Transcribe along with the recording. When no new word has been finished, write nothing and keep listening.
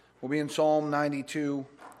We'll be in Psalm 92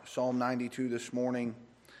 this morning,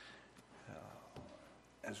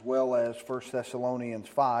 as well as 1 Thessalonians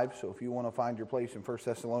 5. So if you want to find your place in 1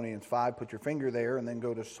 Thessalonians 5, put your finger there and then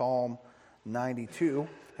go to Psalm 92.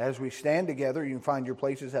 As we stand together, you can find your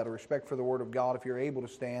places out of respect for the Word of God. If you're able to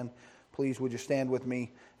stand, please would you stand with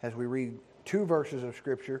me as we read two verses of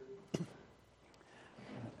Scripture.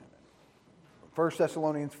 1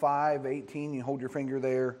 Thessalonians 5:18, you hold your finger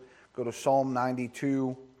there. Go to Psalm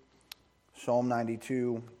 92. Psalm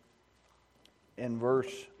 92 in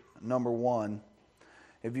verse number 1.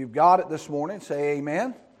 If you've got it this morning, say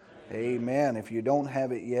amen. Amen. If you don't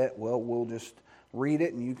have it yet, well, we'll just read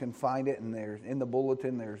it and you can find it. And there's in the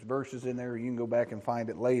bulletin, there's verses in there. You can go back and find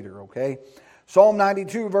it later, okay? Psalm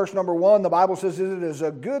 92, verse number 1, the Bible says, "It is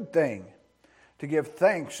a good thing to give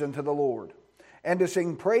thanks unto the Lord, and to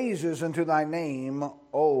sing praises unto thy name,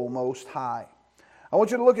 O Most High." I want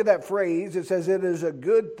you to look at that phrase. It says, "It is a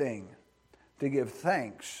good thing to give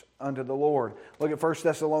thanks unto the Lord." Look at 1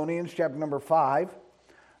 Thessalonians chapter number 5.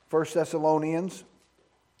 1 Thessalonians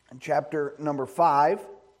chapter number 5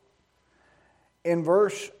 in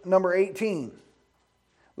verse number 18.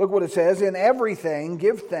 Look what it says, "In everything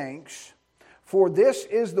give thanks, for this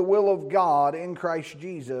is the will of God in Christ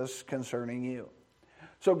Jesus concerning you."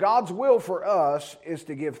 So God's will for us is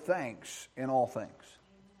to give thanks in all things.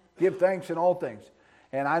 Give thanks in all things.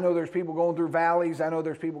 And I know there's people going through valleys. I know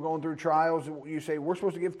there's people going through trials. You say, we're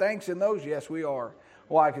supposed to give thanks in those? Yes, we are.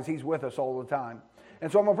 Why? Because He's with us all the time.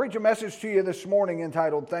 And so I'm going to preach a message to you this morning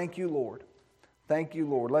entitled, "Thank You, Lord." Thank you,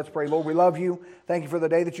 Lord. Let's pray. Lord, we love You. Thank You for the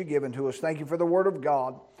day that You've given to us. Thank You for the Word of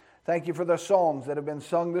God. Thank You for the songs that have been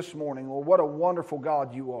sung this morning. Lord, what a wonderful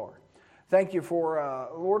God You are. Thank You for,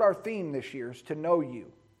 Lord, our theme this year is to know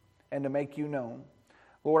You and to make You known.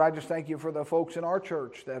 Lord, I just thank You for the folks in our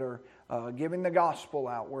church that are giving the gospel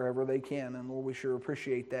out wherever they can. And Lord, we sure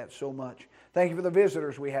appreciate that so much. Thank You for the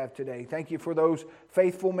visitors we have today. Thank You for those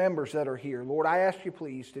faithful members that are here. Lord, I ask You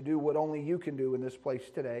please to do what only You can do in this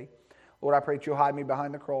place today. Lord, I pray that You'll hide me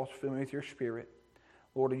behind the cross, fill me with Your Spirit.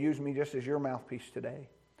 Lord, use me just as Your mouthpiece today.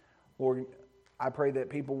 Lord, I pray that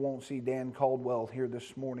people won't see Dan Caldwell here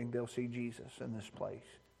this morning. They'll see Jesus in this place.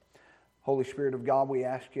 Holy Spirit of God, we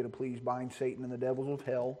ask You to please bind Satan and the devils of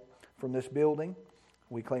hell from this building.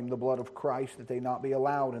 We claim the blood of Christ that they not be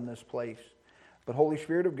allowed in this place. But Holy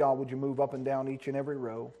Spirit of God, would You move up and down each and every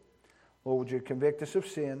row? Lord, would You convict us of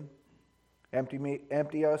sin,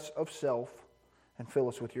 empty us of self, and fill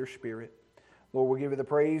us with Your Spirit. Lord, we'll give You the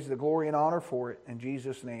praise, the glory, and honor for it. In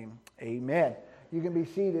Jesus' name, amen. You can be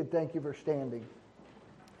seated. Thank you for standing.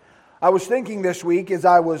 I was thinking this week as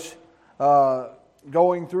I was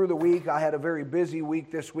going through the week. I had a very busy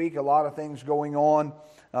week this week. A lot of things going on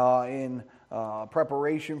in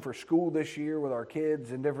preparation for school this year with our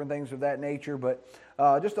kids and different things of that nature. But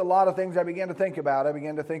just a lot of things I began to think about. I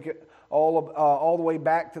began to think all the way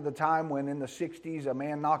back to the time when in the 60s a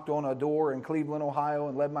man knocked on a door in Cleveland, Ohio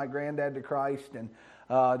and led my granddad to Christ. And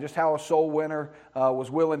just how a soul winner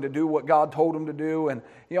was willing to do what God told him to do. And,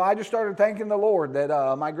 I just started thanking the Lord that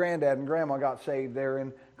my granddad and grandma got saved there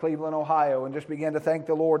in Cleveland, Ohio, and just began to thank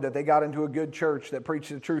the Lord that they got into a good church that preached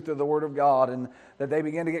the truth of the Word of God, and that they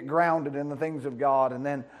began to get grounded in the things of God. And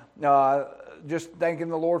then just thanking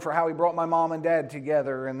the Lord for how He brought my mom and dad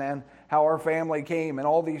together, and then how our family came, and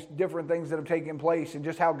all these different things that have taken place, and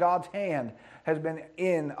just how God's hand has been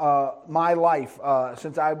in my life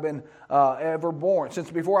since I've been ever born. Since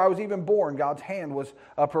before I was even born, God's hand was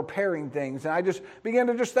preparing things. And I just began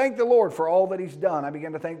to just thank the Lord for all that He's done. I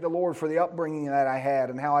began to thank the Lord for the upbringing that I had,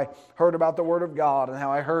 and how I heard about the Word of God, and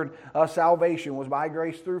how I heard salvation was by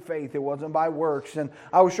grace through faith. It wasn't by works. And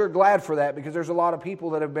I was sure glad for that, because there's a lot of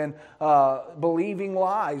people that have been believing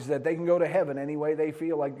lies that they can go to heaven any way they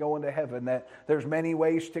feel like going to heaven, that there's many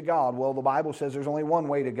ways to God. Well, the Bible says there's only one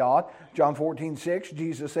way to God. John 14:6,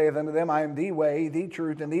 Jesus saith unto them, "I am the way, the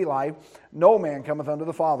truth, and the life. No man cometh unto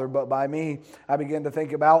the Father but by me." I began to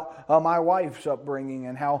think about my wife's upbringing,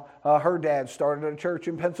 and how her dad started a church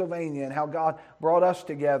in Pennsylvania, and how God brought us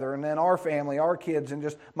together, and then our family, our kids, and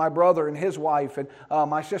just my brother and his wife, and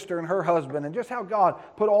my sister and her husband, and just how God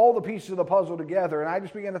put all the pieces of the puzzle together. And I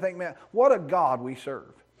just began to think, man, what a God we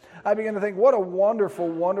serve. I began to think, what a wonderful,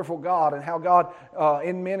 wonderful God, and how God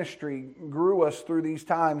in ministry grew us through these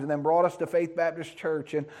times and then brought us to Faith Baptist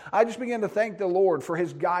Church. And I just began to thank the Lord for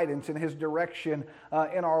His guidance and His direction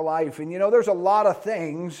in our life. And there's a lot of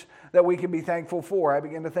things that we can be thankful for. I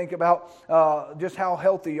began to think about just how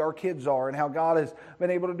healthy our kids are, and how God has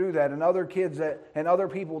been able to do that, and other kids and other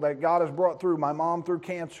people that God has brought through. My mom through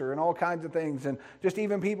cancer and all kinds of things, and just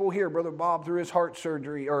even people here, Brother Bob through his heart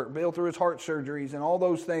surgery, or Bill through his heart surgeries, and all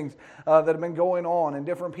those things. things that have been going on, and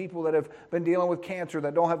different people that have been dealing with cancer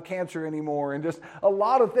that don't have cancer anymore, and just a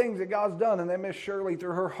lot of things that God's done. And then Miss Shirley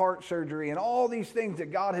through her heart surgery and all these things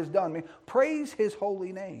that God has done. I mean, praise His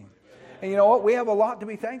holy name. And you know what? We have a lot to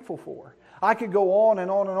be thankful for. I could go on and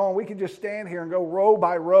on and on. We could just stand here and go row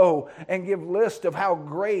by row and give list of how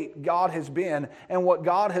great God has been and what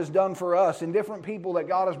God has done for us, and different people that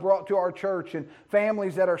God has brought to our church, and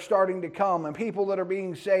families that are starting to come, and people that are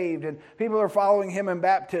being saved, and people that are following Him in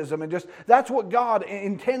baptism. And just that's what God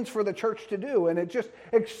intends for the church to do. And it's just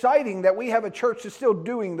exciting that we have a church that's still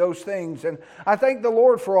doing those things. And I thank the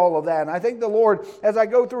Lord for all of that. And I thank the Lord as I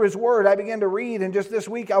go through His Word, I began to read. And just this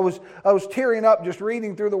week I was tearing up just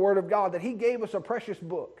reading through the Word of God, that He gave us a precious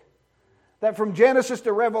book that from Genesis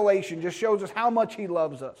to Revelation just shows us how much He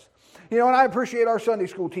loves us. You know, and I appreciate our Sunday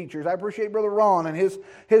school teachers. I appreciate Brother Ron and his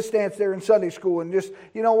stance there in Sunday school. And just,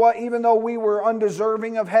 you know what, even though we were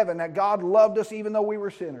undeserving of heaven, that God loved us even though we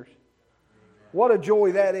were sinners. What a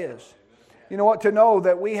joy that is. You know what, to know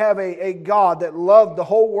that we have a God that loved the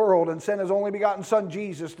whole world and sent His only begotten Son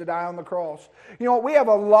Jesus to die on the cross. You know what, we have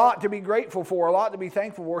a lot to be grateful for, a lot to be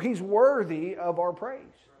thankful for. He's worthy of our praise.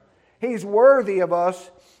 He's worthy of us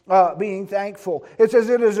being thankful. It says,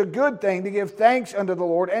 it is a good thing to give thanks unto the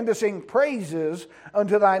Lord and to sing praises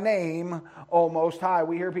unto Thy name, O Most High.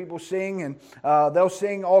 We hear people sing, and they'll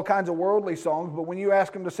sing all kinds of worldly songs, but when you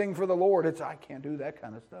ask them to sing for the Lord, it's, I can't do that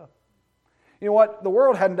kind of stuff. You know what? The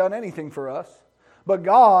world hadn't done anything for us, but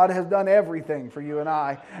God has done everything for you and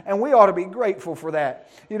I, and we ought to be grateful for that.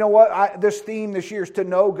 You know what? This theme this year is to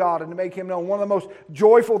know God and to make Him known. One of the most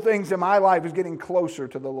joyful things in my life is getting closer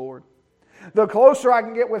to the Lord. The closer I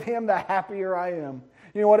can get with Him, the happier I am.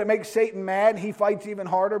 You know what? It makes Satan mad. He fights even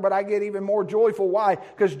harder, but I get even more joyful. Why?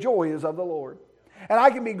 Because joy is of the Lord. And I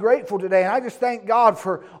can be grateful today, and I just thank God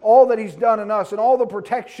for all that He's done in us, and all the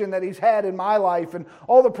protection that He's had in my life, and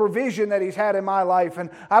all the provision that He's had in my life. And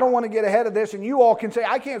I don't want to get ahead of this, and you all can say,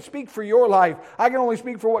 I can't speak for your life. I can only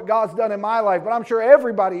speak for what God's done in my life. But I'm sure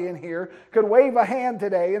everybody in here could wave a hand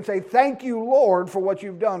today and say, thank you, Lord, for what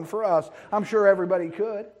You've done for us. I'm sure everybody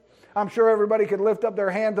could. I'm sure everybody could lift up their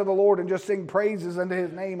hand to the Lord and just sing praises unto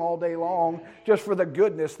His name all day long, just for the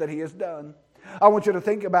goodness that He has done. I want you to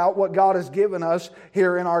think about what God has given us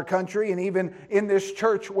here in our country, and even in this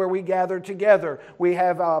church where we gather together. We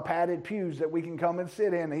have padded pews that we can come and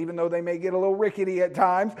sit in. Even though they may get a little rickety at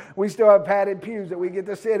times, we still have padded pews that we get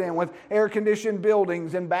to sit in, with air-conditioned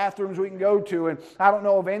buildings and bathrooms we can go to. And I don't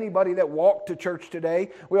know of anybody that walked to church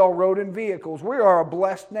today. We all rode in vehicles. We are a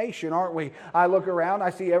blessed nation, aren't we? I look around,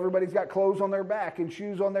 I see everybody's got clothes on their back and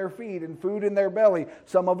shoes on their feet and food in their belly.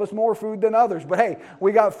 Some of us more food than others. But hey,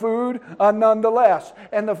 we got food nonetheless.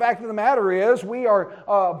 And the fact of the matter is, we are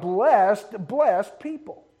blessed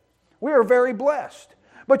people. We are very blessed.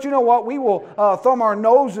 But you know what? We will thumb our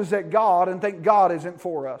noses at God and think God isn't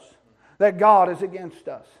for us, that God is against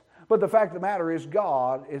us. But the fact of the matter is,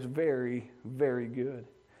 God is very, very good.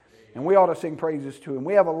 And we ought to sing praises to Him.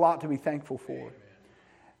 We have a lot to be thankful for.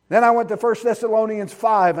 Then I went to 1 Thessalonians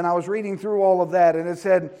 5, and I was reading through all of that, and it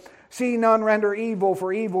said, see none render evil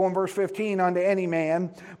for evil, in verse 15, unto any man,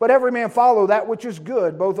 but every man follow that which is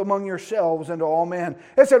good, both among yourselves and to all men.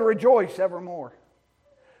 It said, rejoice evermore.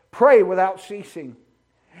 Pray without ceasing.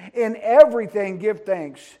 In everything give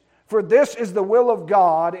thanks, for this is the will of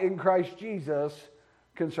God in Christ Jesus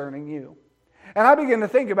concerning you. And I begin to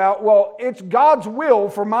think about, well, it's God's will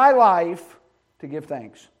for my life to give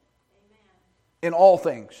thanks. Amen. In all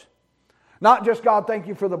things. Not just, God, thank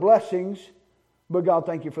you for the blessings, but God,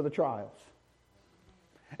 thank you for the trials.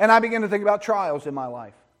 And I begin to think about trials in my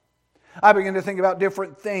life. I begin to think about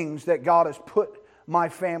different things that God has put my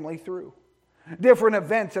family through. Different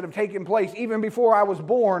events that have taken place even before I was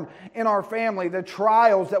born in our family. The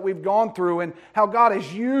trials that we've gone through, and how God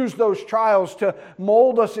has used those trials to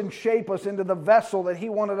mold us and shape us into the vessel that He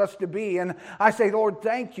wanted us to be. And I say, Lord,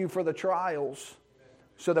 thank you for the trials,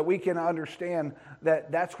 so that we can understand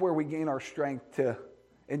that that's where we gain our strength to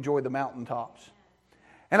enjoy the mountaintops.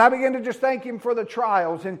 And I begin to just thank Him for the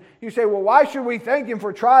trials. And you say, well, why should we thank Him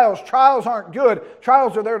for trials? Trials aren't good.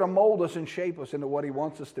 Trials are there to mold us and shape us into what He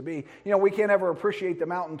wants us to be. You know, we can't ever appreciate the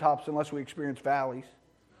mountaintops unless we experience valleys.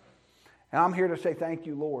 And I'm here to say thank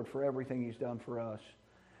you, Lord, for everything He's done for us.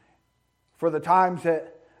 For the times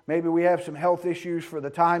that maybe we have some health issues, for the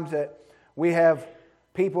times that we have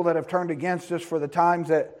people that have turned against us, for the times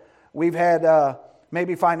that we've had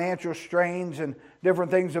maybe financial strains and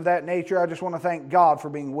different things of that nature. I just want to thank God for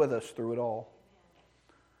being with us through it all.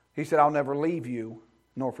 He said, I'll never leave you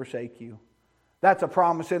nor forsake you. That's a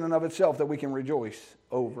promise in and of itself that we can rejoice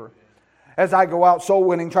over. As I go out soul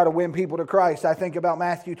winning, try to win people to Christ, I think about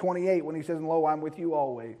Matthew 28 when he says, "Lo, I'm with you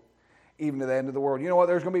always, even to the end of the world." You know what?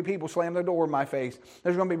 There's going to be people slam their door in my face.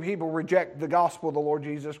 There's going to be people reject the gospel of the Lord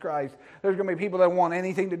Jesus Christ. There's going to be people that want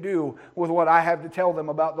anything to do with what I have to tell them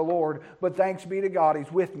about the Lord. But thanks be to God,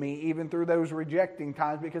 He's with me even through those rejecting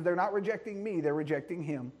times, because they're not rejecting me, they're rejecting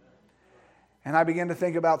Him. And I begin to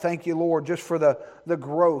think about, thank you, Lord, just for the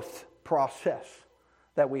growth process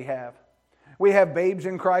that we have. We have babes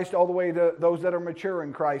in Christ all the way to those that are mature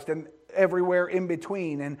in Christ and everywhere in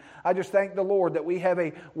between. And I just thank the Lord that we have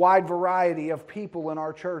a wide variety of people in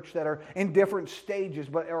our church that are in different stages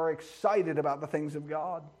but are excited about the things of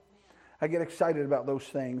God. I get excited about those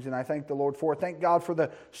things, and I thank the Lord for it. Thank God for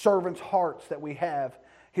the servants' hearts that we have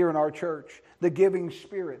here in our church, the giving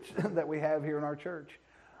spirits that we have here in our church.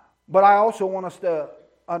 But I also want us to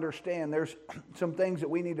understand there's some things that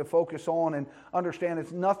we need to focus on and understand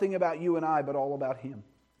it's nothing about you and I, but all about Him.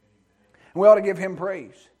 And we ought to give Him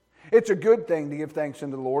praise. It's a good thing to give thanks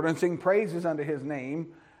unto the Lord and sing praises unto His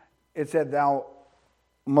name. It said, "Thou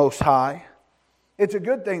Most High." It's a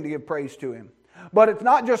good thing to give praise to Him. But it's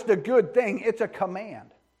not just a good thing, it's a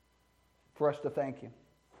command for us to thank Him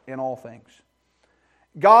in all things.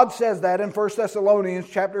 God says that in 1 Thessalonians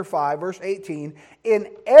chapter 5, verse 18, "In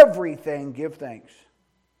everything give thanks,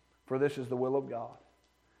 for this is the will of God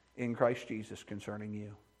in Christ Jesus concerning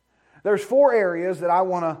you." There's 4 areas that I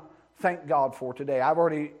want to thank God for today. I've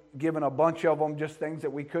already given a bunch of them, just things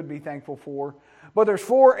that we could be thankful for. But there's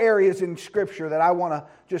 4 areas in Scripture that I want to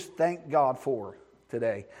just thank God for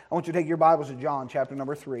today. I want you to take your Bibles to John chapter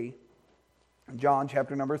number 3. John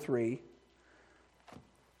chapter number 3.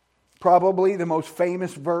 Probably the most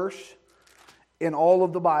famous verse in all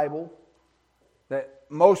of the Bible. That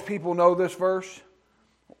most people know this verse.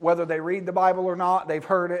 Whether they read the Bible or not, they've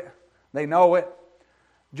heard it. They know it.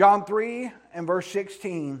 John 3 and verse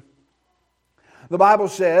 16. The Bible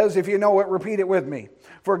says, if you know it, repeat it with me.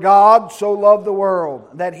 "For God so loved the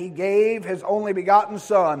world, that He gave His only begotten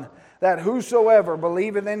Son, that whosoever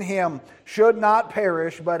believeth in Him should not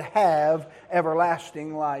perish, but have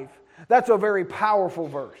everlasting life." That's a very powerful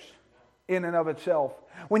verse in and of itself.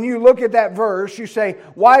 When you look at that verse, you say,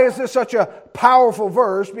 why is this such a powerful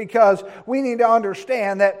verse? Because we need to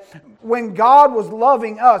understand that when God was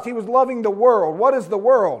loving us, He was loving the world. What is the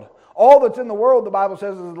world? All that's in the world, the Bible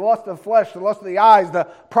says, is the lust of the flesh, the lust of the eyes, the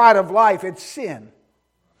pride of life. It's sin.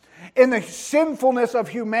 In the sinfulness of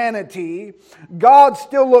humanity, God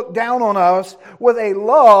still looked down on us with a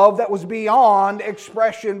love that was beyond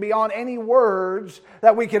expression, beyond any words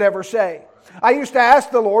that we could ever say. I used to ask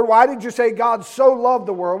the Lord, why did you say God so loved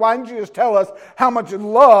the world? Why didn't you just tell us how much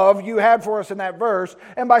love you had for us in that verse?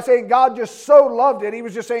 And by saying God just so loved it, He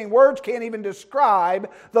was just saying words can't even describe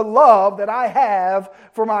the love that I have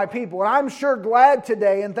for my people. And I'm sure glad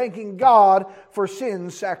today and thanking God for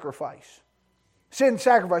sin's sacrifice. Sin's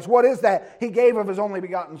sacrifice. What is that? He gave of His only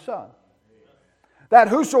begotten Son. That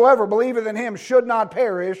whosoever believeth in Him should not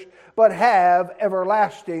perish, but have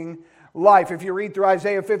everlasting life. If you read through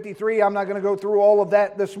Isaiah 53, I'm not going to go through all of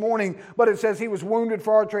that this morning, but it says He was wounded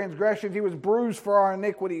for our transgressions, He was bruised for our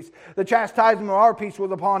iniquities. The chastisement of our peace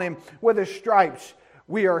was upon Him. With His stripes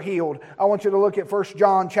we are healed. I want you to look at 1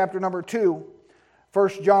 John chapter number 2. 1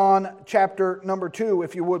 John chapter number 2,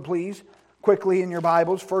 if you would please, quickly in your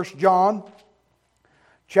Bibles. 1 John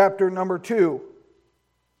chapter number 2.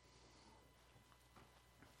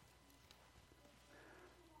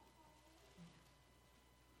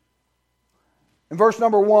 In verse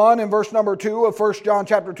number 1 and verse number 2 of 1 John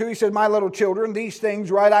chapter 2, he says, "My little children, these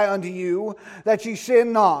things write I unto you, that ye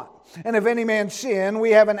sin not. And if any man sin,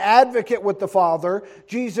 we have an advocate with the Father,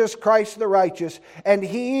 Jesus Christ the righteous. And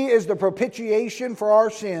He is the propitiation for our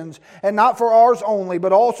sins, and not for ours only,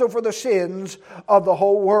 but also for the sins of the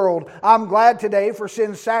whole world." I'm glad today for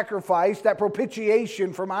sin's sacrifice, that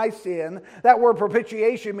propitiation for my sin. That word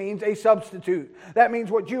propitiation means a substitute. That means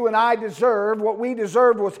what you and I deserved. What we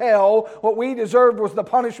deserved was hell. What we deserved was the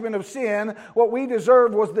punishment of sin. What we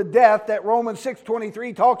deserved was the death that Romans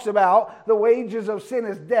 6:23 talks about. The wages of sin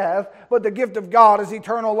is death, but the gift of God is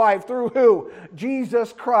eternal life. Through who?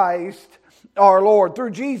 Jesus Christ our Lord.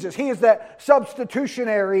 Through Jesus. He is that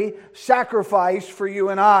substitutionary sacrifice for you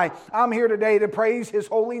and I. I'm here today to praise His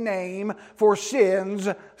holy name for sin's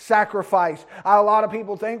sacrifice. A lot of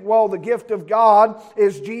people think, well, the gift of God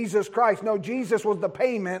is Jesus Christ. No, Jesus was the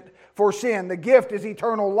payment for sin. The gift is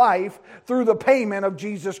eternal life through the payment of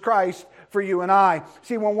Jesus Christ for you and I.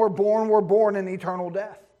 See, when we're born in eternal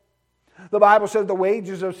death. The Bible says the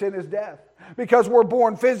wages of sin is death. Because we're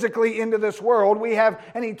born physically into this world, we have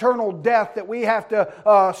an eternal death that we have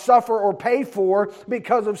to suffer or pay for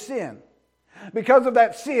because of sin. Because of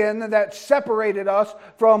that sin that separated us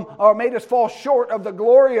from, or made us fall short of the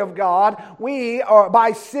glory of God, we are,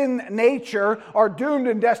 by sin nature, are doomed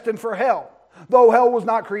and destined for hell. Though hell was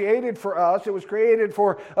not created for us, it was created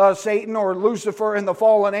for Satan or Lucifer and the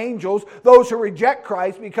fallen angels. Those who reject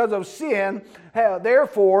Christ because of sin,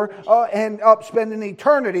 therefore, end up spending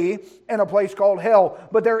eternity in a place called hell.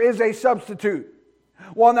 But there is a substitute,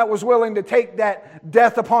 one that was willing to take that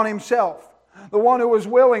death upon himself. The one who was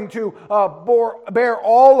willing to bear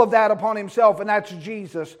all of that upon himself, and that's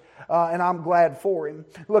Jesus. And I'm glad for him.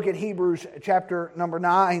 Look at Hebrews chapter number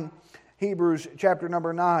 9. Hebrews chapter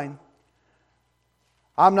number 9.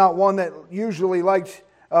 I'm not one that usually likes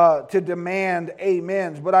to demand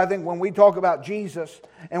amens, but I think when we talk about Jesus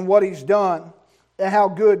and what He's done and how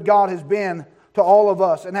good God has been to all of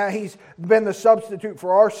us and how He's been the substitute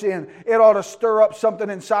for our sin, it ought to stir up something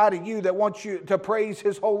inside of you that wants you to praise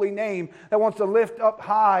His holy name, that wants to lift up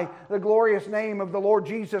high the glorious name of the Lord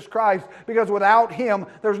Jesus Christ, because without Him,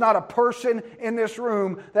 there's not a person in this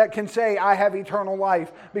room that can say, I have eternal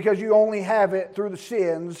life, because you only have it through the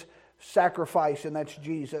sins sacrifice, and that's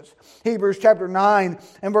Jesus. Hebrews chapter 9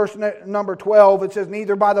 and verse number 12, it says,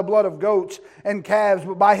 neither by the blood of goats and calves,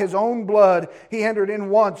 but by His own blood He entered in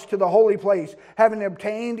once to the holy place, having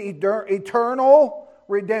obtained eternal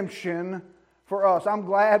redemption for us. I'm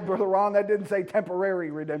glad, Brother Ron, that didn't say temporary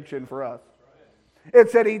redemption for us. It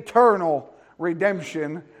said eternal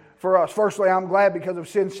redemption for us. Firstly, I'm glad because of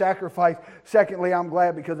sin's sacrifice. Secondly, I'm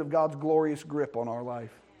glad because of God's glorious grip on our life.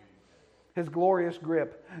 His glorious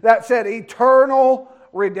grip. That said, eternal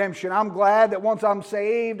redemption. I'm glad that once I'm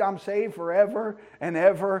saved forever and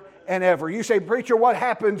ever and ever. You say, preacher, what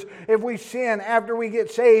happens if we sin after we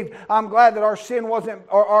get saved? I'm glad that our sin wasn't,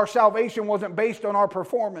 or our salvation wasn't based on our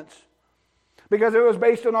performance. Because if it was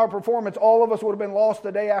based on our performance, all of us would have been lost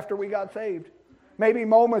the day after we got saved. Maybe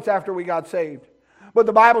moments after we got saved. But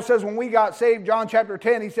the Bible says when we got saved, John chapter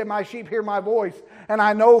 10, He said, my sheep hear my voice, and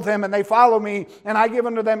I know them, and they follow me, and I give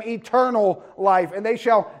unto them eternal life, and they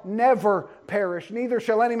shall never perish, neither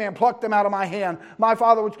shall any man pluck them out of my hand. My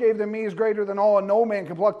Father which gave them me is greater than all, and no man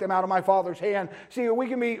can pluck them out of my Father's hand. See, we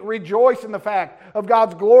can rejoice in the fact of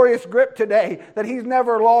God's glorious grip today, that He's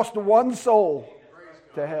never lost one soul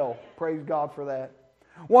to hell. Praise God for that.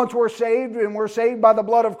 Once we're saved, and we're saved by the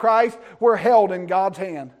blood of Christ, we're held in God's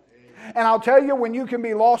hand. And I'll tell you, when you can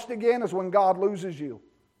be lost again is when God loses you.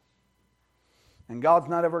 And God's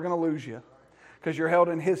not ever going to lose you, because you're held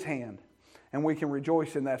in His hand. And we can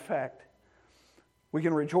rejoice in that fact. We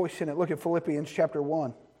can rejoice in it. Look at Philippians chapter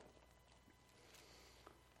 1.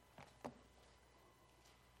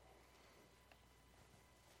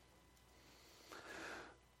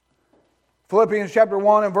 Philippians chapter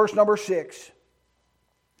 1 and verse number 6.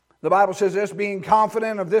 The Bible says this, being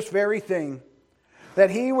confident of this very thing, that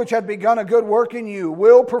He which hath begun a good work in you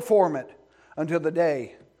will perform it until the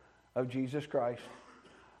day of Jesus Christ.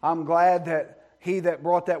 I'm glad that He that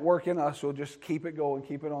brought that work in us will just keep it going,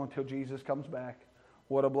 keep it on until Jesus comes back.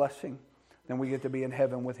 What a blessing. Then we get to be in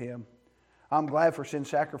heaven with Him. I'm glad for sin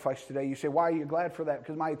sacrifice today. You say, why are you glad for that?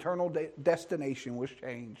 Because my eternal destination was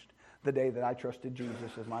changed the day that I trusted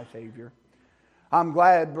Jesus as my Savior. I'm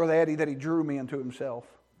glad, Brother Eddie, that He drew me unto Himself.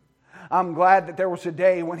 I'm glad that there was a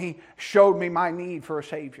day when He showed me my need for a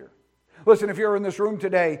Savior. Listen, if you're in this room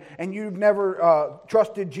today and you've never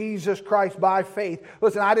trusted Jesus Christ by faith,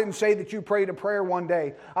 listen, I didn't say that you prayed a prayer one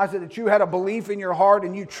day. I said that you had a belief in your heart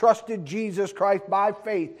and you trusted Jesus Christ by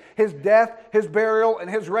faith. His death, His burial,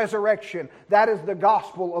 and His resurrection. That is the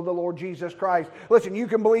gospel of the Lord Jesus Christ. Listen, you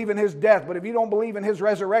can believe in His death, but if you don't believe in His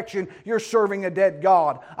resurrection, you're serving a dead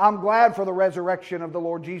God. I'm glad for the resurrection of the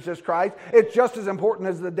Lord Jesus Christ. It's just as important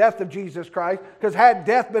as the death of Jesus Christ, because had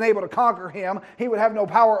death been able to conquer Him, He would have no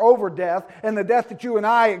power over death. And the death that you and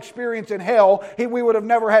I experience in hell, we would have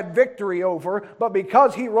never had victory over. But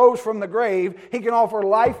because He rose from the grave, He can offer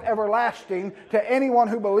life everlasting to anyone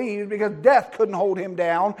who believes, because death couldn't hold Him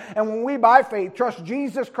down. And when we by faith trust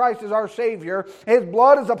Jesus Christ as our Savior, His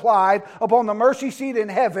blood is applied upon the mercy seat in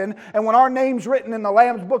heaven. And when our name's written in the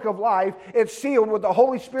Lamb's book of life, it's sealed with the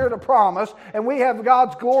Holy Spirit of promise. And we have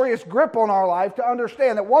God's glorious grip on our life to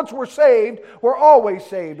understand that once we're saved, we're always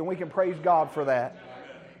saved. And we can praise God for that.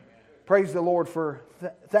 Praise the Lord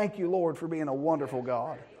thank you, Lord, for being a wonderful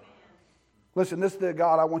God. Listen, this is the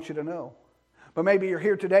God I want you to know. But maybe you're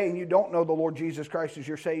here today and you don't know the Lord Jesus Christ as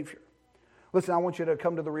your Savior. Listen, I want you to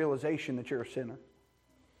come to the realization that you're a sinner.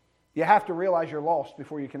 You have to realize you're lost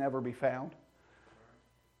before you can ever be found.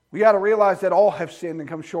 We got to realize that all have sinned and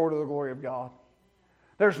come short of the glory of God.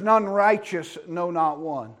 There's none righteous, no, not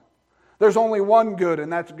one. There's only one good,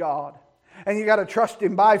 and that's God. And you got to trust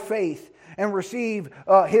Him by faith. and receive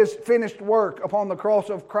His finished work upon the cross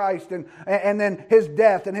of Christ, and then His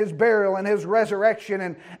death and His burial and His resurrection,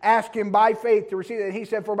 and ask Him by faith to receive it. He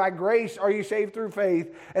said, "For by grace are you saved through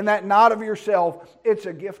faith, and that not of yourself. It's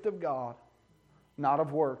a gift of God, not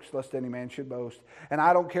of works, lest any man should boast." And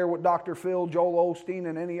I don't care what Dr. Phil, Joel Osteen,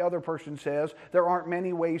 and any other person says. There aren't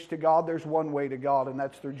many ways to God. There's one way to God, and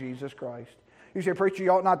that's through Jesus Christ. You say, "Preacher,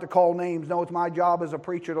 you ought not to call names." No, it's my job as a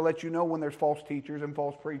preacher to let you know when there's false teachers and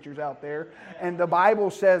false preachers out there. And the Bible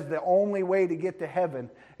says the only way to get to heaven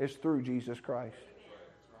is through Jesus Christ.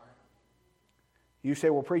 You say,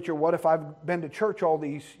 "Well, preacher, what if I've been to church all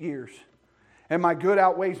these years and my good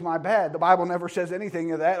outweighs my bad?" The Bible never says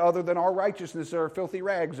anything of that other than our righteousness are filthy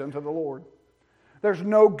rags unto the Lord. There's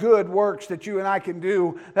no good works that you and I can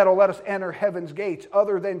do that'll let us enter heaven's gates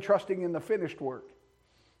other than trusting in the finished work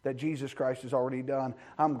that Jesus Christ has already done.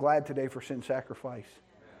 I'm glad today for sin sacrifice.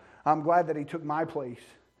 I'm glad that He took my place,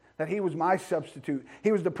 that He was my substitute.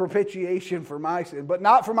 He was the propitiation for my sin, but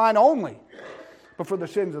not for mine only, but for the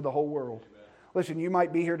sins of the whole world. Listen, you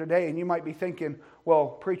might be here today and you might be thinking, "Well,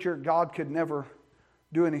 preacher, God could never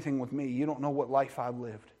do anything with me. You don't know what life I've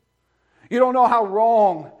lived. You don't know how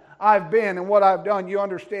wrong I've been and what I've done." You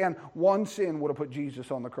understand, one sin would have put Jesus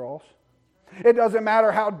on the cross. It doesn't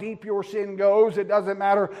matter how deep your sin goes. It doesn't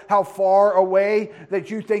matter how far away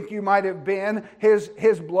that you think you might have been.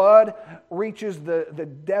 His blood reaches the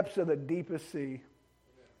depths of the deepest sea.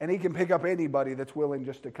 And He can pick up anybody that's willing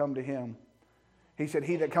just to come to Him. He said,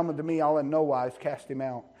 "He that cometh to me, I'll in no wise cast him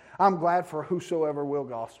out." I'm glad for whosoever will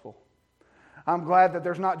gospel. I'm glad that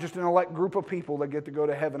there's not just an elect group of people that get to go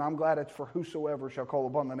to heaven. I'm glad it's for whosoever shall call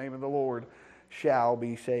upon the name of the Lord shall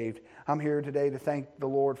be saved. I'm here today to thank the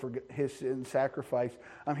Lord for His sin sacrifice.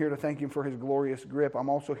 I'm here to thank Him for His glorious grip. I'm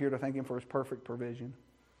also here to thank Him for His perfect provision.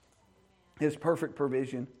 His perfect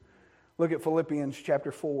provision. Look at Philippians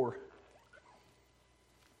chapter 4.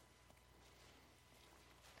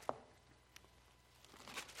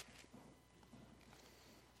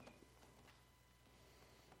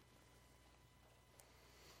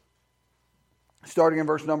 Starting in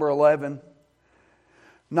verse number 11.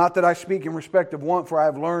 "Not that I speak in respect of want, for I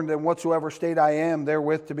have learned in whatsoever state I am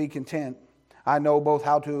therewith to be content. I know both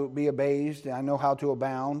how to be abased, and I know how to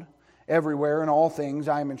abound. Everywhere in all things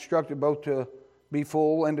I am instructed both to be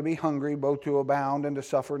full and to be hungry, both to abound and to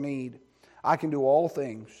suffer need. I can do all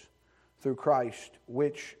things through Christ,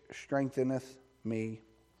 which strengtheneth me."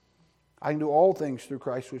 I can do all things through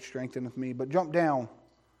Christ, which strengtheneth me. But jump down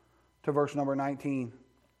to verse number 19.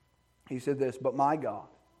 He said this, "But my God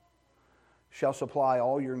shall supply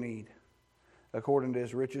all your need according to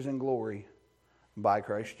His riches and glory by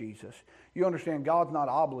Christ Jesus." You understand, God's not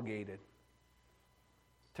obligated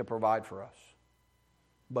to provide for us,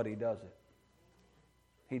 but He does it.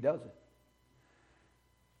 He does it.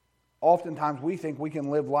 Oftentimes we think we can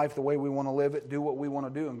live life the way we want to live it, do what we want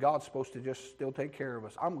to do, and God's supposed to just still take care of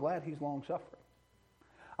us. I'm glad He's long-suffering.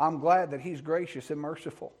 I'm glad that He's gracious and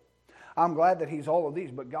merciful. I'm glad that He's all of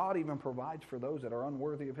these, but God even provides for those that are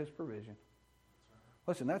unworthy of His provision.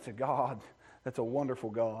 Listen, that's a God. That's a wonderful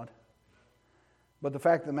God. But the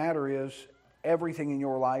fact of the matter is, everything in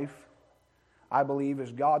your life, I believe,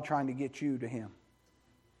 is God trying to get you to Him.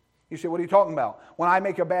 You say, "What are you talking about?" When I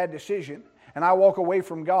make a bad decision and I walk away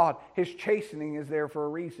from God, His chastening is there for a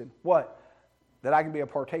reason. What? That I can be a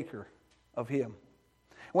partaker of Him.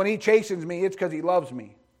 When He chastens me, it's because He loves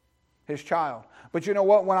me, His child. But you know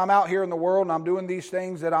what? When I'm out here in the world and I'm doing these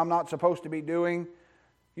things that I'm not supposed to be doing,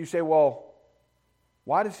 you say, "Well,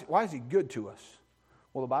 why is He good to us?"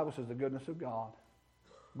 Well, the Bible says the goodness of God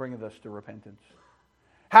bringeth us to repentance.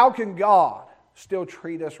 How can God still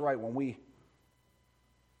treat us right when we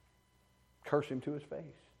curse Him to His face?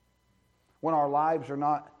 When our lives are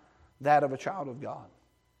not that of a child of God?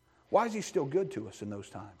 Why is He still good to us in those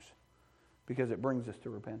times? Because it brings us to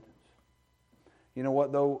repentance. You know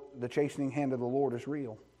what, though? The chastening hand of the Lord is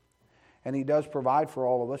real. And He does provide for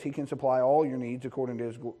all of us. He can supply all your needs according to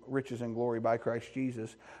His riches and glory by Christ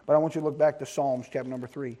Jesus. But I want you to look back to Psalms chapter number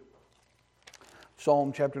 3.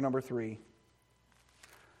 Psalm chapter number 3.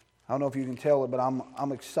 I don't know if you can tell it, but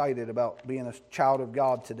I'm excited about being a child of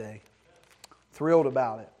God today. Thrilled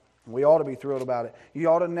about it. We ought to be thrilled about it. You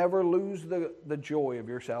ought to never lose the joy of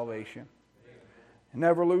your salvation.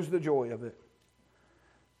 Never lose the joy of it.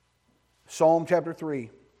 Psalm chapter 3.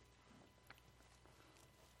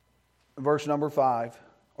 Verse number 5.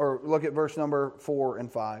 Or look at verse number 4 and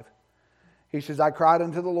 5. He says, "I cried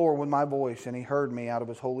unto the Lord with my voice, and He heard me out of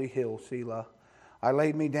His holy hill, Selah. I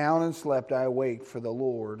laid me down and slept, I awaked, for the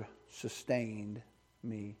Lord sustained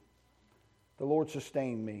me." The Lord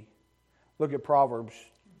sustained me. Look at Proverbs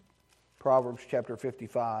chapter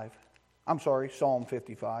 55. I'm sorry, Psalm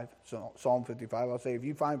 55. So, Psalm 55. I'll say if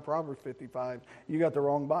you find Proverbs 55, you got the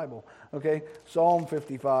wrong Bible. Okay, Psalm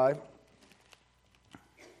 55.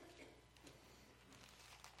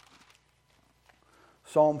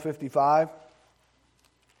 Psalm 55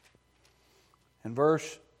 and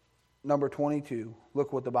verse number 22.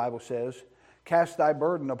 Look what the Bible says. Cast thy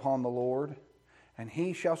burden upon the Lord, and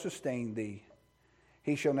he shall sustain thee.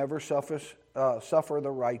 He shall never suffer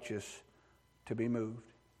the righteous to be moved.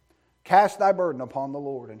 Cast thy burden upon the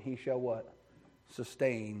Lord, and he shall what?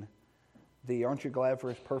 Sustain thee. Aren't you glad for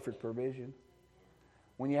his perfect provision?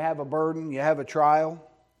 When you have a burden, you have a trial,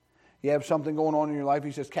 you have something going on in your life,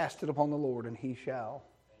 he says, cast it upon the Lord, and he shall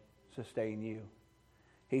sustain you.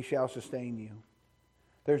 He shall sustain you.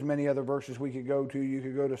 There's many other verses we could go to. You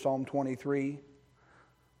could go to Psalm 23,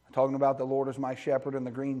 talking about the Lord is my shepherd and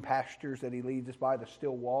the green pastures that he leads us by, the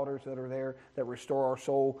still waters that are there that restore our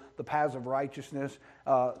soul, the paths of righteousness.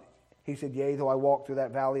 He said, yea, though I walk through that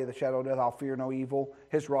valley of the shadow of death, I'll fear no evil.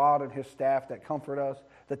 His rod and his staff that comfort us.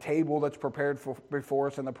 The table that's prepared before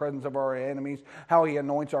us in the presence of our enemies. How he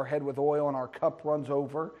anoints our head with oil and our cup runs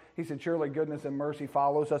over. He said, surely goodness and mercy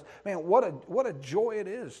follows us. Man, what a joy it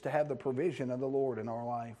is to have the provision of the Lord in our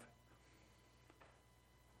life.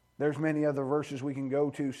 There's many other verses we can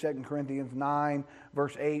go to. 2 Corinthians 9,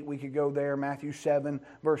 verse 8, we could go there. Matthew 7,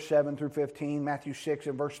 verse 7 through 15. Matthew 6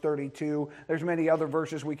 and verse 32. There's many other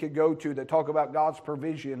verses we could go to that talk about God's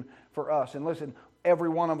provision for us. And listen, every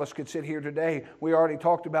one of us could sit here today. We already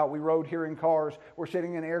talked about, we rode here in cars. We're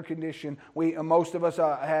sitting in air condition. Most of us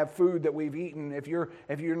have food that we've eaten. If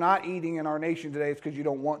you're not eating in our nation today, it's because you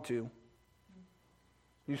don't want to.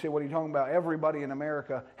 You say, what are you talking about? Everybody in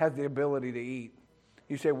America has the ability to eat.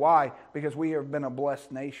 You say, why? Because we have been a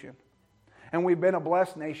blessed nation. And we've been a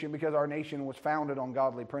blessed nation because our nation was founded on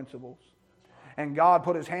godly principles. And God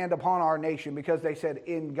put his hand upon our nation because they said,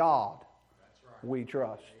 in God we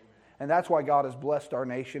trust. And that's why God has blessed our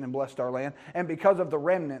nation and blessed our land. And because of the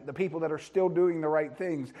remnant, the people that are still doing the right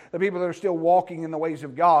things, the people that are still walking in the ways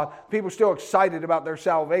of God, people still excited about their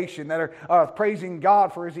salvation, that are praising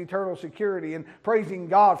God for his eternal security and praising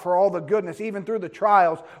God for all the goodness. Even through the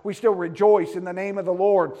trials, we still rejoice in the name of the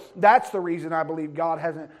Lord. That's the reason I believe God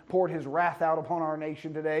hasn't poured his wrath out upon our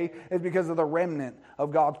nation today, is because of the remnant of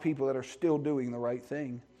God's people that are still doing the right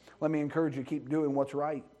thing. Let me encourage you to keep doing what's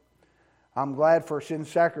right. I'm glad for sin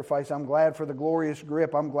sacrifice. I'm glad for the glorious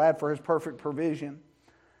grip. I'm glad for his perfect provision.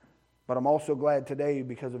 But I'm also glad today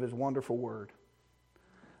because of his wonderful word.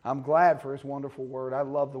 I'm glad for his wonderful word. I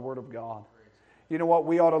love the word of God. You know what?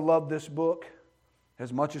 We ought to love this book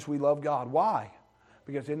as much as we love God. Why?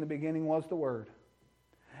 Because in the beginning was the Word.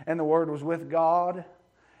 And the Word was with God.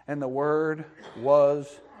 And the Word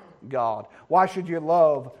was God. Why should you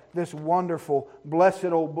love this wonderful, blessed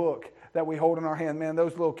old book that we hold in our hand? Man,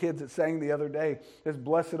 those little kids that sang the other day, this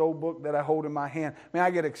blessed old book that I hold in my hand, man,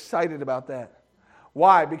 I get excited about that.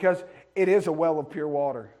 Why? Because it is a well of pure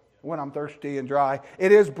water when I'm thirsty and dry.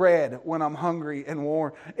 It is bread when I'm hungry and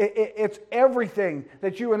warm. It's everything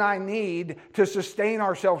that you and I need to sustain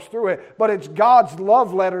ourselves through it. But it's God's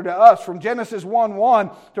love letter to us. From Genesis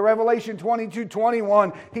 1:1 to Revelation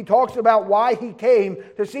 22:21, he talks about why he came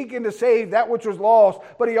to seek and to save that which was lost.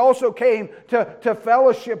 But he also came to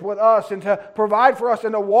fellowship with us and to provide for us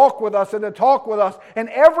and to walk with us and to talk with us. And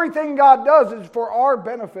everything God does is for our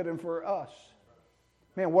benefit and for us.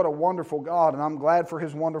 Man, what a wonderful God, and I'm glad for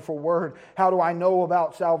his wonderful word. How do I know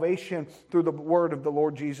about salvation? Through the word of the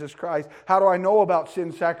Lord Jesus Christ. How do I know about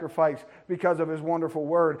sin sacrifice? Because of his wonderful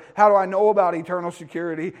word. How do I know about eternal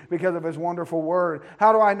security? Because of his wonderful word.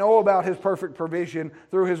 How do I know about his perfect provision?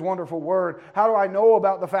 Through his wonderful word. How do I know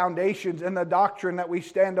about the foundations and the doctrine that we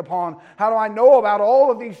stand upon? How do I know about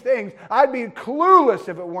all of these things? I'd be clueless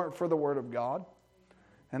if it weren't for the word of God.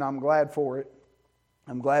 And I'm glad for it.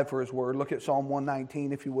 I'm glad for his word. Look at Psalm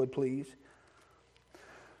 119, if you would, please.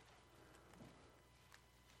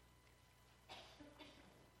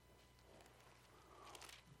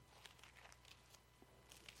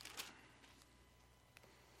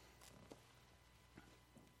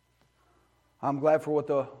 I'm glad for what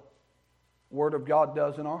the word of God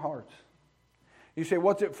does in our hearts. You say,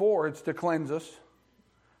 what's it for? It's to cleanse us,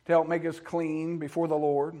 to help make us clean before the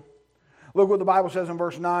Lord. Look what the Bible says in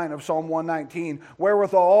verse 9 of Psalm 119.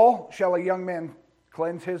 Wherewithal shall a young man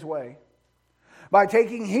cleanse his way? By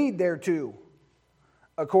taking heed thereto,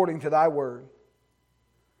 according to thy word.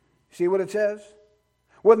 See what it says?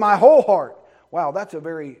 With my whole heart. Wow, that's a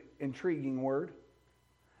very intriguing word.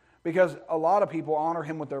 Because a lot of people honor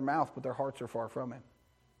him with their mouth, but their hearts are far from him.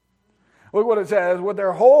 Look what it says. With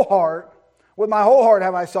their whole heart, with my whole heart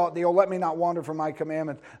have I sought thee. Oh, let me not wander from my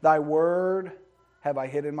commandments. Thy word have I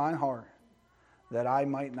hid in mine heart, that I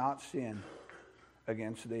might not sin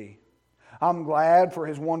against thee. I'm glad for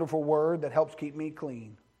his wonderful word that helps keep me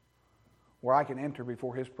clean, where I can enter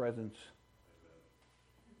before his presence.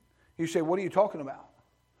 You say, what are you talking about?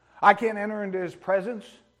 I can't enter into his presence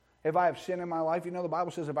if I have sin in my life. You know, the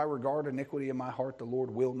Bible says if I regard iniquity in my heart, the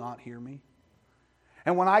Lord will not hear me.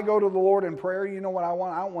 And when I go to the Lord in prayer, you know what I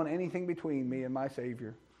want? I don't want anything between me and my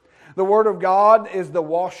Savior. The Word of God is the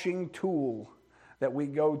washing tool that we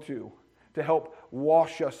go to help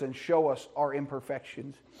wash us and show us our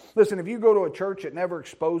imperfections. Listen, if you go to a church that never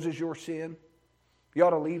exposes your sin, you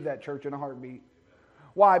ought to leave that church in a heartbeat.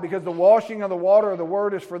 Why? Because the washing of the water of the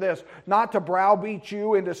Word is for this, not to browbeat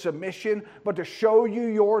you into submission, but to show you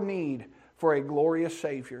your need for a glorious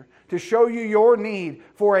Savior, to show you your need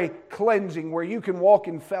for a cleansing where you can walk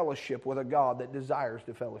in fellowship with a God that desires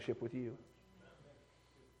to fellowship with you.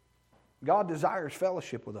 God desires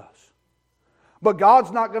fellowship with us. But God's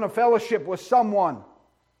not going to fellowship with someone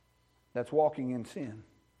that's walking in sin.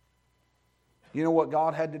 You know what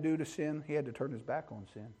God had to do to sin? He had to turn his back on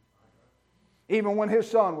sin. Even when his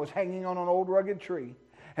son was hanging on an old rugged tree,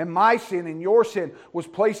 and my sin and your sin was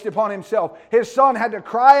placed upon himself, his son had to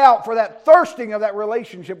cry out for that thirsting of that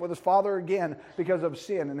relationship with his father again because of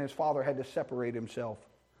sin, and his father had to separate himself.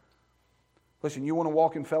 Listen, you want to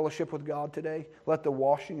walk in fellowship with God today? Let the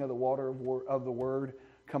washing of the water of the Word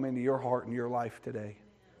come into your heart and your life today.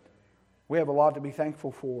 We have a lot to be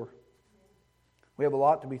thankful for. We have a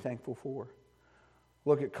lot to be thankful for.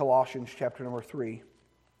 Look at Colossians chapter number 3.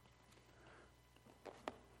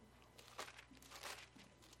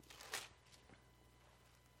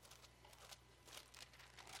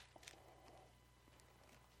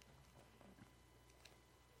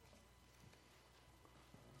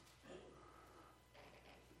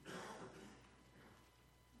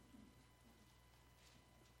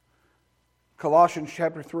 Colossians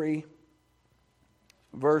chapter 3,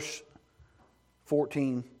 verse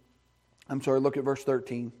 14. Look at verse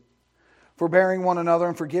 13. Forbearing one another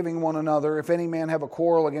and forgiving one another, if any man have a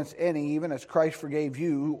quarrel against any, even as Christ forgave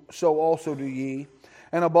you, so also do ye.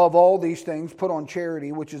 And above all these things, put on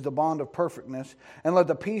charity, which is the bond of perfectness, and let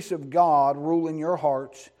the peace of God rule in your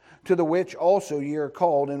hearts, to the which also ye are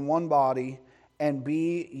called in one body, and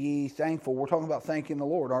be ye thankful. We're talking about thanking the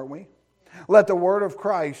Lord, aren't we? Let the word of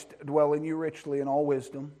Christ dwell in you richly in all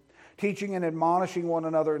wisdom, teaching and admonishing one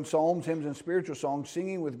another in psalms, hymns, and spiritual songs,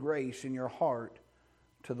 singing with grace in your heart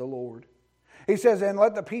to the Lord. He says, and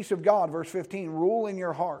let the peace of God, verse 15, rule in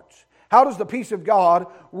your hearts. How does the peace of God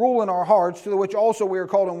rule in our hearts, to the which also we are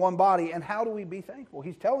called in one body? And how do we be thankful?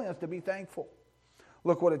 He's telling us to be thankful.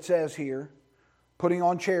 Look what it says here. Putting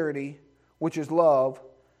on charity, which is love.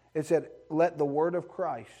 It said, let the word of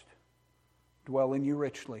Christ dwell in you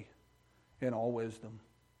richly in all wisdom.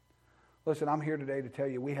 Listen, I'm here today to tell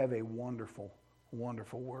you we have a wonderful,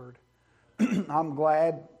 wonderful word. I'm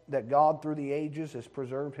glad that God through the ages has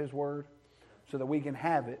preserved his word so that we can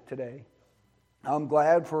have it today. I'm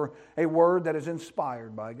glad for a word that is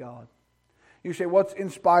inspired by God. You say, what's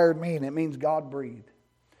inspired mean? It means God breathed.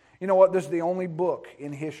 You know what? This is the only book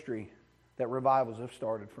in history that revivals have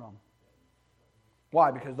started from. Why?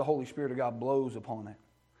 Because the Holy Spirit of God blows upon it.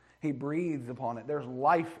 He breathes upon it. There's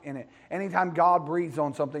life in it. Anytime God breathes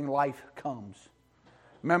on something, life comes.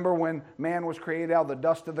 Remember when man was created out of the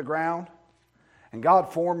dust of the ground? And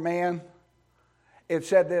God formed man? It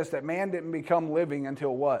said this, that man didn't become living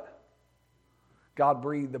until what? God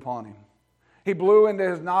breathed upon him. He blew into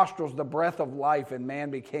his nostrils the breath of life, and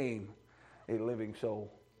man became a living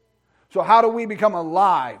soul. So how do we become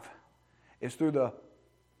alive? It's through the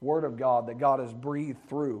Word of God that God has breathed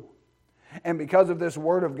through. And because of this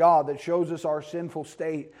Word of God that shows us our sinful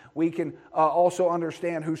state, we can also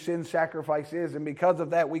understand who sin sacrifice is. And because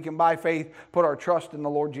of that, we can by faith put our trust in the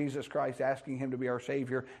Lord Jesus Christ, asking him to be our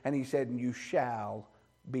Savior. And he said, you shall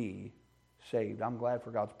be saved. I'm glad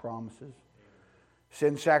for God's promises.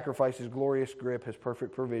 Sin sacrifice, his glorious grip, his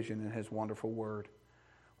perfect provision, and his wonderful word.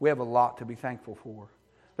 We have a lot to be thankful for.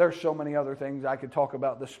 There's so many other things I could talk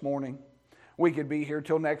about this morning. We could be here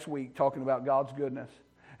till next week talking about God's goodness.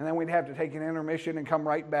 And then we'd have to take an intermission and come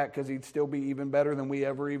right back because he'd still be even better than we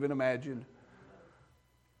ever even imagined.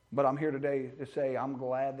 But I'm here today to say I'm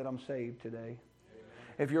glad that I'm saved today.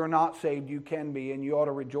 If you're not saved, you can be, and you ought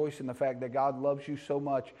to rejoice in the fact that God loves you so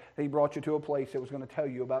much that he brought you to a place that was going to tell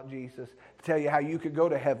you about Jesus, to tell you how you could go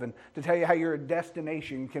to heaven, to tell you how your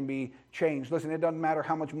destination can be changed. Listen, it doesn't matter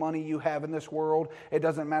how much money you have in this world. It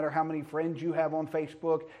doesn't matter how many friends you have on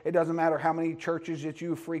Facebook. It doesn't matter how many churches that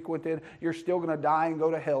you've frequented. You're still going to die and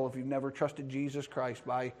go to hell if you've never trusted Jesus Christ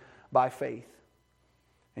by faith.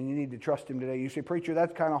 And you need to trust him today. You say, preacher,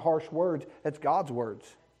 that's kind of harsh words. That's God's words.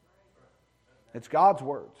 It's God's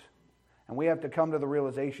words. And we have to come to the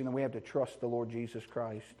realization that we have to trust the Lord Jesus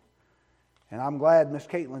Christ. And I'm glad Miss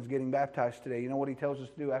Caitlin's getting baptized today. You know what he tells us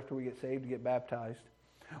to do after we get saved? To get baptized.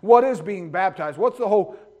 What is being baptized? What's the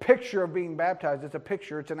whole picture of being baptized? It's a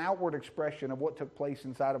picture. It's an outward expression of what took place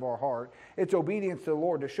inside of our heart. It's obedience to the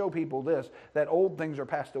Lord to show people this, that old things are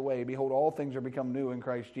passed away. Behold, all things are become new in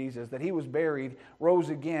Christ Jesus. That He was buried, rose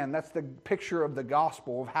again. That's the picture of the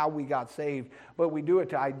gospel of how we got saved. But we do it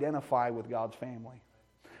to identify with God's family.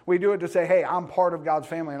 We do it to say, hey, I'm part of God's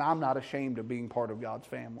family and I'm not ashamed of being part of God's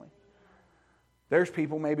family. There's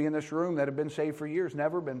people maybe in this room that have been saved for years,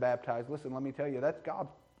 never been baptized. Listen, let me tell you, that's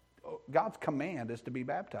God's command is to be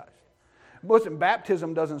baptized. Listen,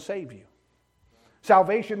 baptism doesn't save you.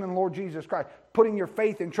 Salvation in the Lord Jesus Christ, putting your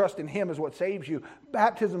faith and trust in Him is what saves you.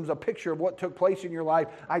 Baptism is a picture of what took place in your life,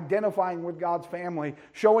 identifying with God's family,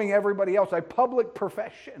 showing everybody else a public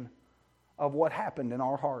profession of what happened in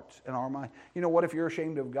our hearts and our mind. You know what? If you're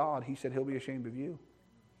ashamed of God, He said He'll be ashamed of you.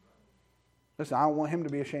 Listen, I don't want Him to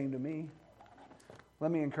be ashamed of me. Let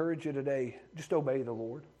me encourage you today, just obey the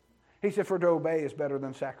Lord. He said, for to obey is better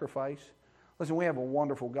than sacrifice. Listen, we have a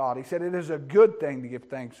wonderful God. He said, it is a good thing to give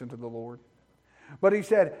thanks unto the Lord. But He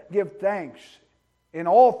said, give thanks in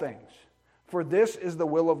all things, for this is the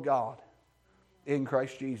will of God in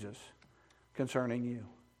Christ Jesus concerning you.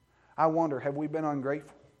 I wonder, have we been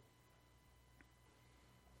ungrateful?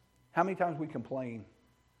 How many times we complain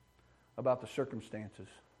about the circumstances?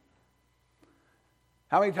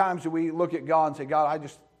 How many times do we look at God and say, God,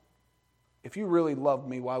 if you really loved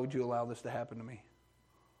me, why would you allow this to happen to me?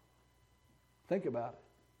 Think about it.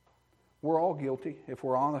 We're all guilty, if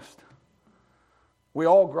we're honest. We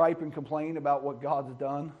all gripe and complain about what God's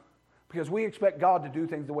done because we expect God to do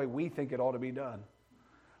things the way we think it ought to be done.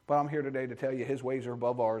 But I'm here today to tell you His ways are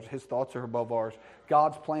above ours. His thoughts are above ours.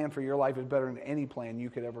 God's plan for your life is better than any plan you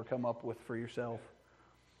could ever come up with for yourself.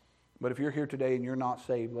 But if you're here today and you're not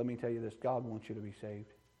saved, let me tell you this, God wants you to be saved.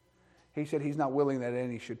 He said He's not willing that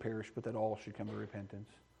any should perish, but that all should come to repentance.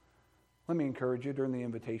 Let me encourage you during the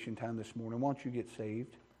invitation time this morning. Why don't you get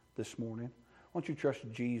saved this morning? Why don't you trust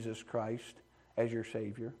Jesus Christ as your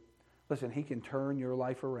Savior? Listen, He can turn your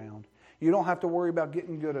life around. You don't have to worry about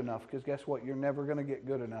getting good enough, because guess what? You're never going to get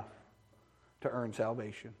good enough to earn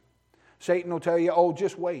salvation. Satan will tell you, oh,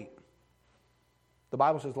 just wait. The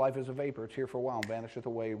Bible says life is a vapor. It's here for a while and vanisheth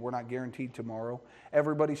away. We're not guaranteed tomorrow.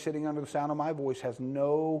 Everybody sitting under the sound of my voice has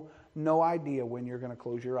no idea when you're going to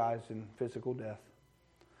close your eyes in physical death.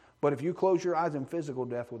 But if you close your eyes in physical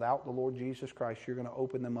death without the Lord Jesus Christ, you're going to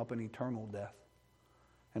open them up in eternal death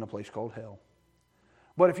in a place called hell.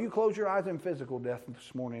 But if you close your eyes in physical death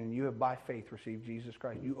this morning and you have by faith received Jesus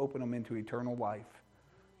Christ, you open them into eternal life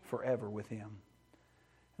forever with Him.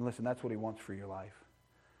 And listen, that's what He wants for your life.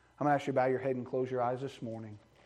 I'm going to ask you to bow your head and close your eyes this morning.